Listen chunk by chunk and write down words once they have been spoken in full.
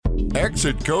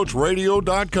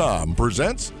ExitCoachRadio.com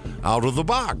presents Out of the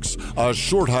Box, a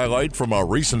short highlight from a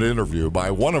recent interview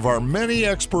by one of our many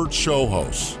expert show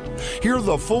hosts. Hear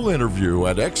the full interview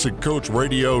at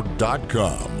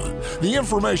ExitCoachRadio.com, the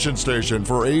information station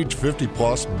for age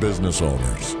 50-plus business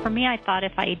owners. For me, I thought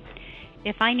if I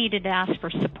needed to ask for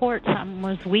support, someone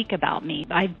was weak about me.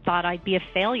 I thought I'd be a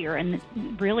failure, and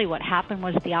really what happened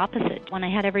was the opposite. When I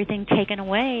had everything taken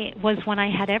away was when I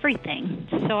had everything.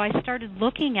 So I started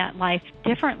looking at life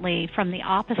differently from the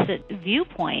opposite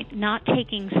viewpoint, not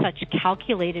taking such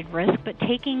calculated risk, but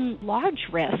taking large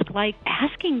risk, like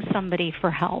asking somebody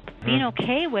for help, being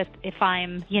okay with if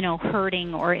I'm,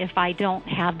 hurting, or if I don't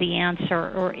have the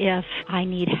answer, or if I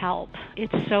need help.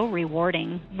 It's so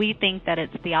rewarding. We think that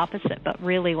it's the opposite, but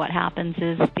really what happens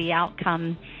is the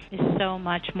outcome is so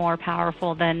much more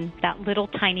powerful than that little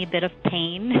tiny bit of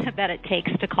pain that it takes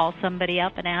to call somebody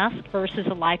up and ask versus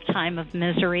a lifetime of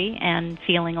misery and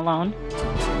feeling alone.